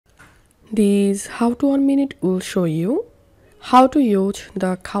This how to 1 minute will show you how to use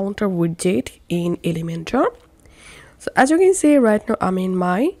the counter widget in Elementor. So as you can see right now, I'm in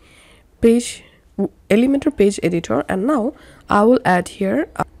my page Elementor page editor, and now I will add here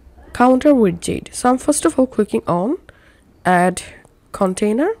a counter widget. So I'm first of all clicking on add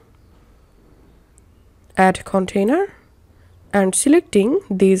container and selecting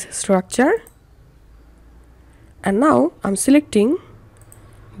this structure, and now I'm selecting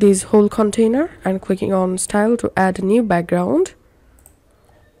this whole container and clicking on style to add a new background.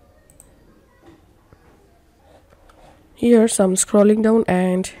 Here, so I'm scrolling down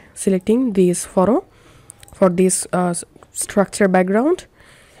and selecting this photo for this structure background,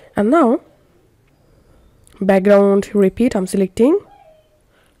 and now background repeat, I'm selecting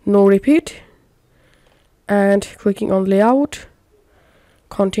no repeat and clicking on layout,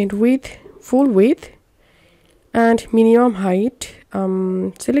 content width, full width and minimum height.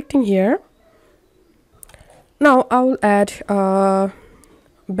 Selecting here. Now I will add a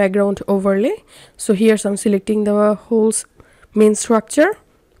background overlay. So here I'm selecting the whole main structure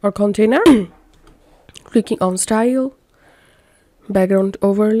or container, clicking on style, background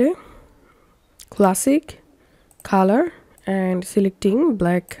overlay, classic, color, and selecting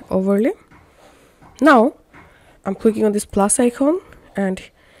black overlay. Now I'm clicking on this plus icon, and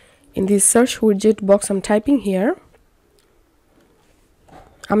in this search widget box I'm typing here,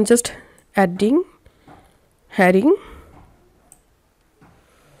 I'm just adding heading.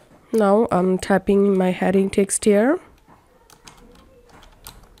 Now I'm typing my heading text here,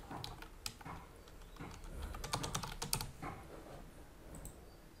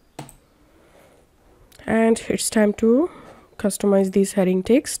 and it's time to customize this heading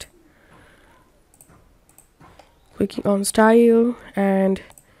text. Clicking on style and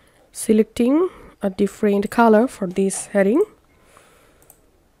selecting a different color for this heading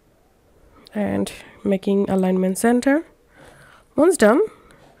and making alignment center. Once done,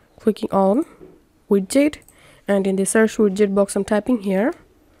 clicking on widget, and in the search widget box I'm typing here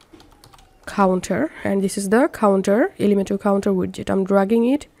counter, and this is the counter Elementor counter widget. I'm dragging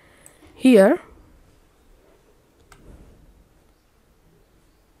it here,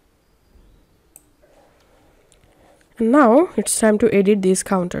 and now it's time to edit this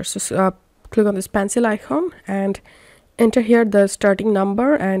counter. So click on this pencil icon and enter here the starting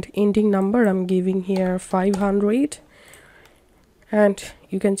number and ending number. I'm giving here 500, and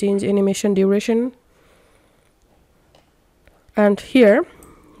you can change animation duration, and here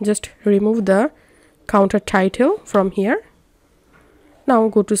just remove the counter title from here. Now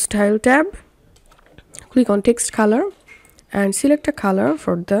go to style tab, click on text color and select a color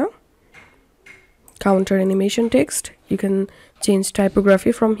for the counter animation text. You can change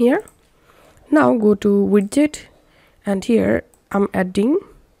typography from here. Now go to widget, and here I'm adding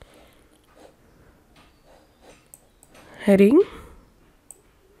heading,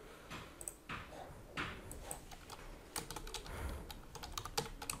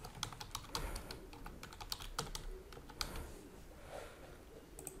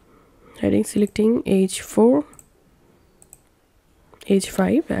 selecting H4,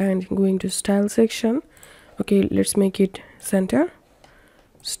 H5 and going to style section. Okay, let's make it center,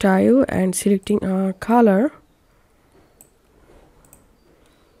 style, and selecting a color.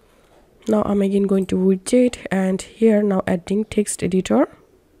 Now I'm again going to widget, and here now adding text editor,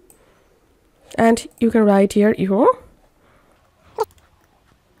 and you can write here your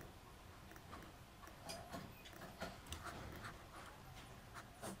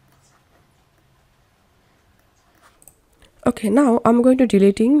okay. Now I'm going to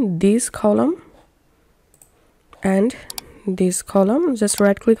deleting this column and this column. Just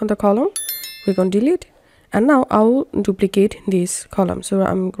right click on the column, click on delete, and now I'll duplicate this column. So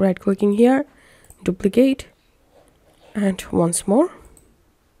I'm right clicking here, duplicate, and once more.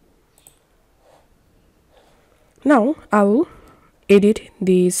 Now I will edit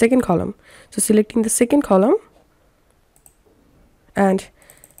the second column. So selecting the second column, and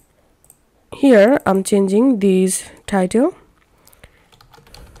here I'm changing this title,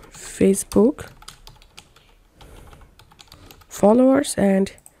 Facebook followers,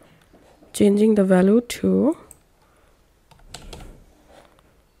 and changing the value to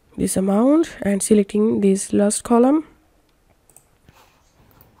this amount, and selecting this last column,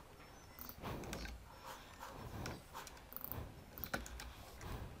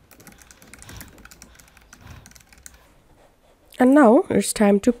 and now it's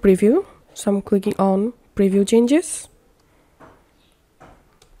time to preview. So I'm clicking on preview changes,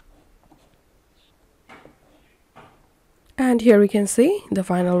 and here we can see the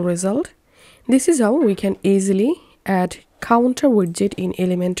final result. This is how we can easily add counter widget in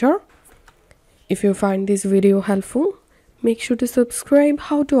Elementor. If you find this video helpful, make sure to subscribe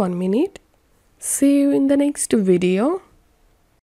How to 1 Minute. See you in the next video.